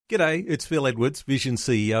G'day, it's Phil Edwards, Vision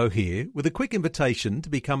CEO here, with a quick invitation to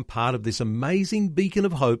become part of this amazing beacon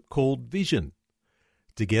of hope called Vision.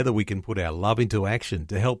 Together we can put our love into action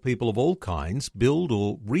to help people of all kinds build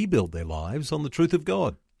or rebuild their lives on the truth of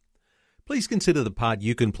God. Please consider the part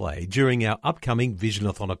you can play during our upcoming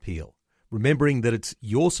Visionathon appeal, remembering that it's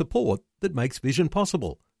your support that makes Vision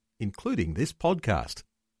possible, including this podcast.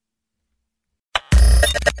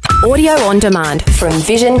 Audio on demand from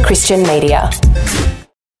Vision Christian Media.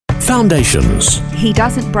 Foundations. He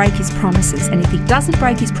doesn't break his promises, and if he doesn't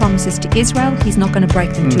break his promises to Israel, he's not going to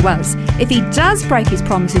break them to us. If he does break his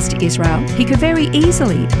promises to Israel, he could very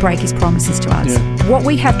easily break his promises to us. Yeah. What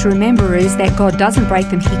we have to remember is that God doesn't break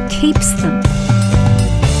them, he keeps them.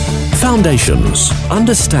 Foundations.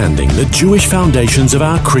 Understanding the Jewish foundations of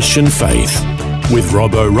our Christian faith with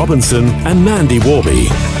Robbo Robinson and Mandy Warby.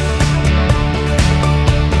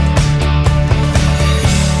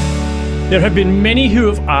 There have been many who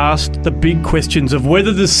have asked the big questions of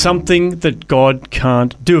whether there's something that God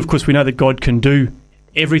can't do. Of course, we know that God can do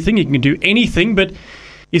everything. He can do anything, but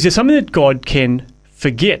is there something that God can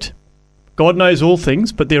forget? God knows all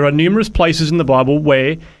things, but there are numerous places in the Bible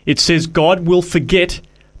where it says God will forget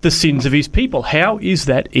the sins of his people. How is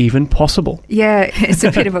that even possible? Yeah, it's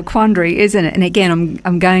a bit of a quandary, isn't it? And again,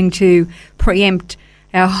 I'm going to preempt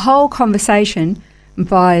our whole conversation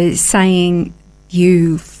by saying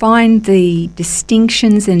you find the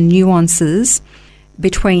distinctions and nuances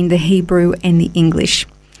between the Hebrew and the English.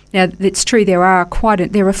 Now, it's true there are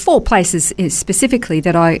four places specifically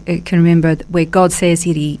that I can remember where God says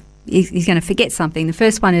he's going to forget something. The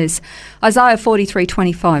first one is Isaiah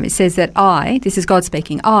 43:25. It says that this is God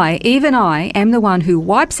speaking, even I, am the one who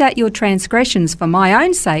wipes out your transgressions for my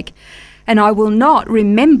own sake, and I will not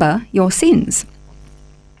remember your sins.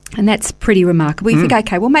 And that's pretty remarkable. You think,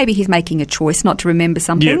 okay, well, maybe he's making a choice not to remember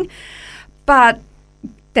something, but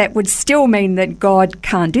that would still mean that God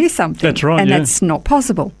can't do something. That's right, and that's not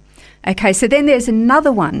possible. Okay, so then there's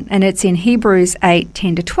another one, and it's in Hebrews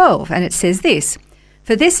 8:10-12, and it says this,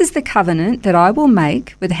 "For this is the covenant that I will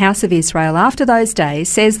make with the house of Israel after those days,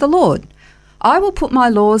 says the Lord. I will put my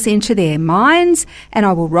laws into their minds, and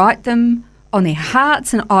I will write them on their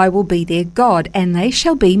hearts, and I will be their God, and they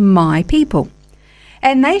shall be my people.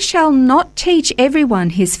 And they shall not teach everyone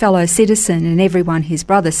his fellow citizen and everyone his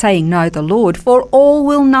brother, saying, know the Lord, for all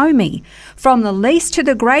will know me, from the least to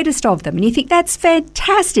the greatest of them." And you think that's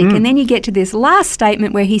fantastic. And then you get to this last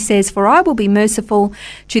statement where he says, "For I will be merciful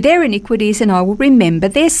to their iniquities, and I will remember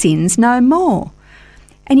their sins no more."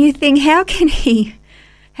 And you think, how can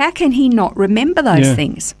he not remember those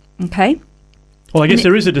things? Okay. Well, I guess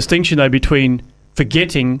there is a distinction, though, between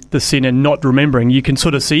forgetting the sin and not remembering. You can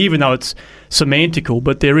sort of see, even though it's semantical,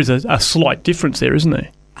 but there is a slight difference there, isn't there?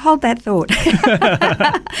 Hold that thought.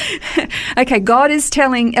 Okay, God is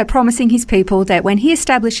promising his people that when he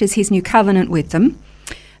establishes his new covenant with them,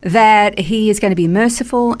 that he is going to be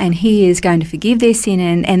merciful and he is going to forgive their sin,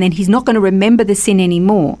 and then he's not going to remember the sin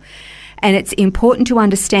anymore. And it's important to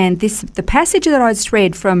understand this. The passage that I just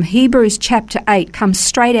read from Hebrews chapter 8 comes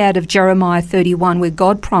straight out of Jeremiah 31, where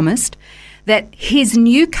God promised that his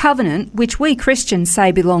new covenant, which we Christians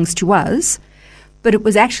say belongs to us, but it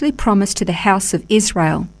was actually promised to the house of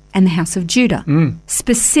Israel and the house of Judah,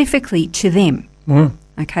 specifically to them.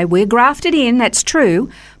 Okay, we're grafted in, that's true,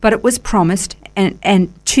 but it was promised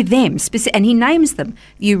and to them, and he names them.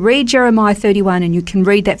 You read Jeremiah 31 and you can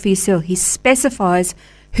read that for yourself. He specifies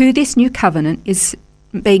who this new covenant is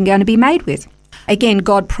going to be made with. Again,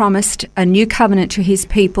 God promised a new covenant to his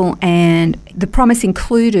people, and the promise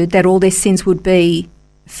included that all their sins would be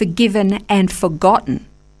forgiven and forgotten.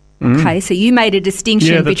 Okay, so you made a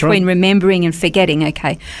distinction between remembering and forgetting.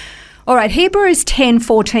 Okay. All right, Hebrews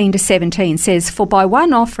 10:14-17 says, "For by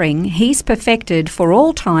one offering he's perfected for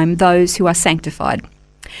all time those who are sanctified.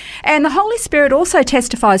 And the Holy Spirit also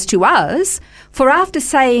testifies to us, for after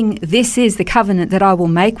saying, this is the covenant that I will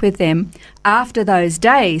make with them, after those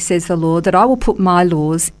days, says the Lord, that I will put my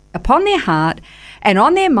laws upon their heart, and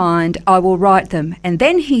on their mind I will write them. And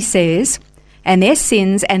then he says, and their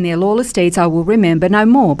sins and their lawless deeds I will remember no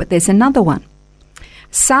more." But there's another one.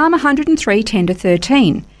 Psalm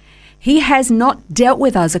 103:10-13. "He has not dealt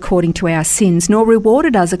with us according to our sins, nor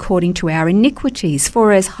rewarded us according to our iniquities.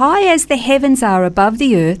 For as high as the heavens are above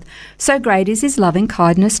the earth, so great is his loving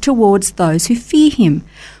kindness towards those who fear him.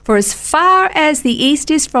 For as far as the east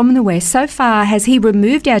is from the west, so far has he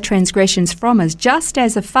removed our transgressions from us. Just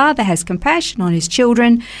as a father has compassion on his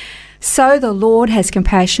children, so the Lord has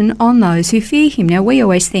compassion on those who fear him." Now, we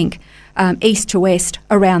always think east to west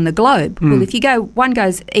around the globe. Well, if you go, one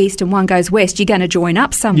goes east and one goes west, you're going to join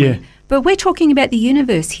up somewhere. But we're talking about the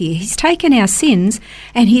universe here. He's taken our sins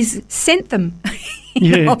and he's sent them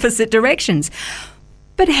in opposite directions.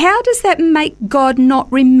 But how does that make God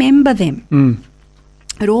not remember them?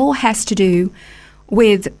 It all has to do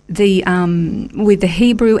with the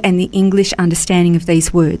Hebrew and the English understanding of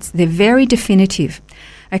these words. They're very definitive.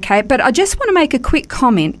 Okay, but I just want to make a quick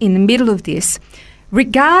comment in the middle of this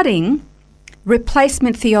regarding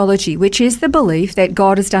replacement theology, which is the belief that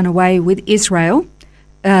God has done away with Israel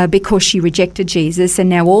because she rejected Jesus, and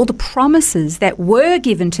now all the promises that were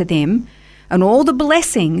given to them and all the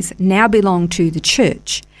blessings now belong to the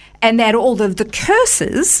church, and that all of the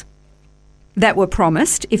curses that were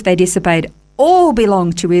promised if they disobeyed all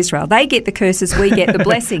belong to Israel. They get the curses, we get the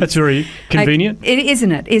blessings. That's very convenient.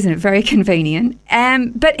 Isn't it? Isn't it? Very convenient.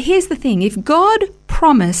 But here's the thing. If God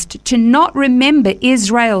promised to not remember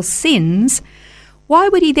Israel's sins, why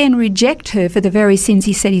would he then reject her for the very sins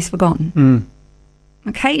he said he's forgotten?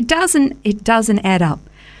 Okay, it doesn't add up.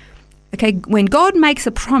 Okay, when God makes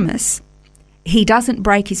a promise, he doesn't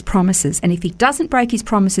break his promises. And if he doesn't break his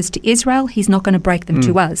promises to Israel, he's not going to break them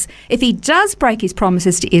to us. If he does break his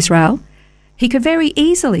promises to Israel, he could very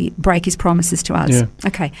easily break his promises to us. Yeah.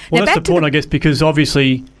 Okay. Well, now that's the point, I guess, because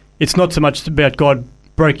obviously it's not so much about God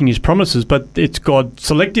breaking his promises, but it's God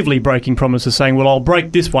selectively breaking promises, saying, well, I'll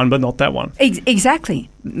break this one, but not that one. Exactly.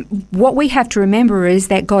 What we have to remember is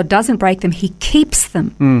that God doesn't break them, he keeps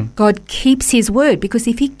them. God keeps his word, because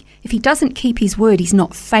if he doesn't keep his word, he's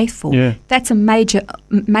not faithful. Yeah. That's a major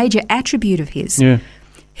attribute of his. Yeah.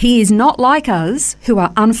 He is not like us who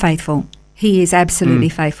are unfaithful. He is absolutely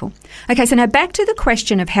faithful. Okay, so now back to the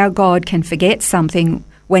question of how God can forget something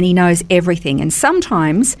when he knows everything. And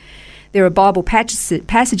sometimes there are Bible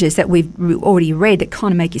passages that we've already read that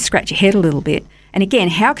kind of make you scratch your head a little bit. And again,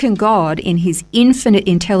 how can God, in his infinite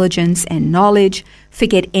intelligence and knowledge,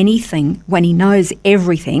 forget anything when he knows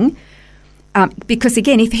everything? Because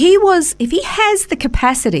again, if he has the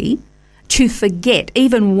capacity to forget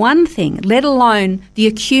even one thing, let alone the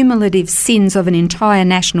accumulative sins of an entire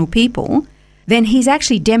national people, then he's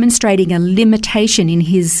actually demonstrating a limitation in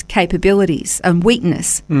his capabilities and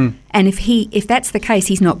weakness. And if that's the case,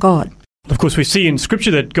 he's not God. Of course, we see in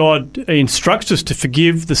Scripture that God instructs us to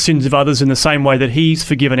forgive the sins of others in the same way that he's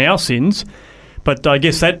forgiven our sins. But I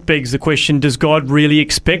guess that begs the question, does God really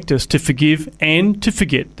expect us to forgive and to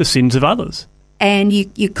forget the sins of others? And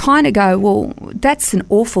you kind of go, well, that's an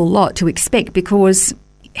awful lot to expect, because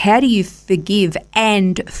how do you forgive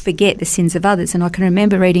and forget the sins of others? And I can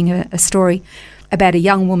remember reading a story about a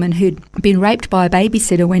young woman who'd been raped by a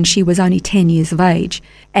babysitter when she was only 10 years of age.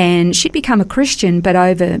 And she'd become a Christian, but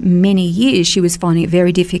over many years she was finding it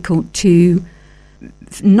very difficult to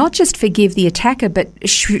not just forgive the attacker, but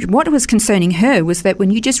what was concerning her was that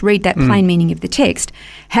when you just read that plain meaning of the text,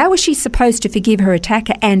 how was she supposed to forgive her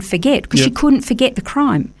attacker and forget? Because she couldn't forget the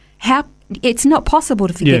crime. It's not possible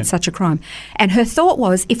to forget such a crime. And her thought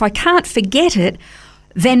was, if I can't forget it,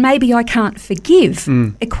 then maybe I can't forgive,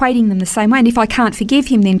 equating them the same way. And if I can't forgive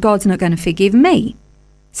him, then God's not going to forgive me.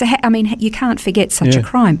 So, you can't forget such a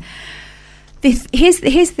crime.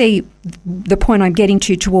 Here's the point I'm getting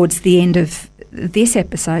to towards the end of this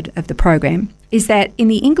episode of the program, is that in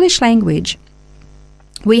the English language,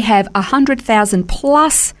 we have 100,000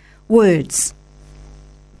 plus words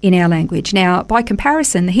in our language. Now, by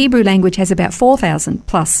comparison, the Hebrew language has about 4,000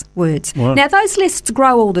 plus words. Wow. Now, those lists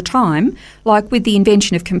grow all the time. Like with the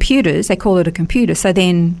invention of computers, they call it a computer, so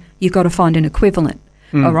then you've got to find an equivalent.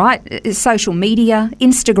 All right? Social media,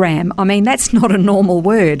 Instagram, that's not a normal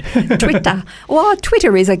word. Twitter. Well,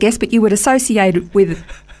 Twitter is, I guess, but you would associate it with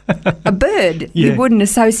a bird. You wouldn't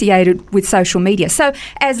associate it with social media. So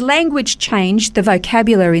as language changed, the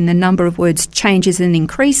vocabulary and the number of words changes and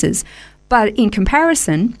increases. But in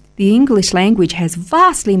comparison, the English language has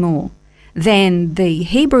vastly more than the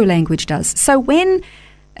Hebrew language does. So when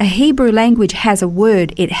a Hebrew language has a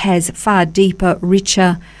word, it has far deeper,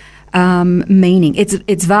 richer meaning.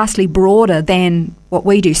 It's vastly broader than what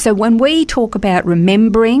we do. So when we talk about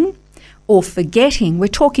remembering or forgetting, we're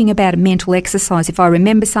talking about a mental exercise. If I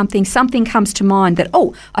remember something comes to mind that,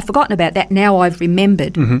 I've forgotten about that, now I've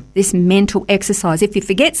remembered. This mental exercise. If you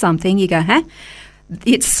forget something, you go,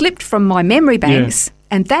 it slipped from my memory banks,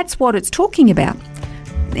 and that's what it's talking about.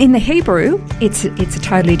 In the Hebrew, it's a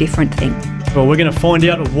totally different thing. Well, we're going to find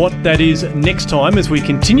out what that is next time as we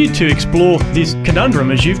continue to explore this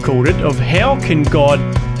conundrum, as you've called it, of how can God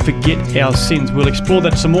forget our sins. We'll explore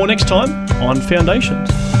that some more next time on Foundations.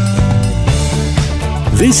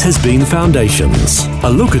 This has been Foundations, a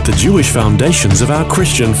look at the Jewish foundations of our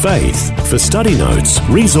Christian faith. For study notes,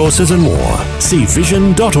 resources and more, see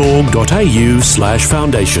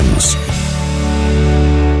vision.org.au/foundations.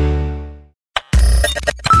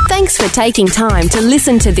 Thanks for taking time to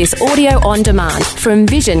listen to this audio on demand from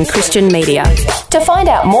Vision Christian Media. To find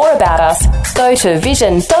out more about us, go to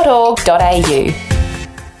vision.org.au.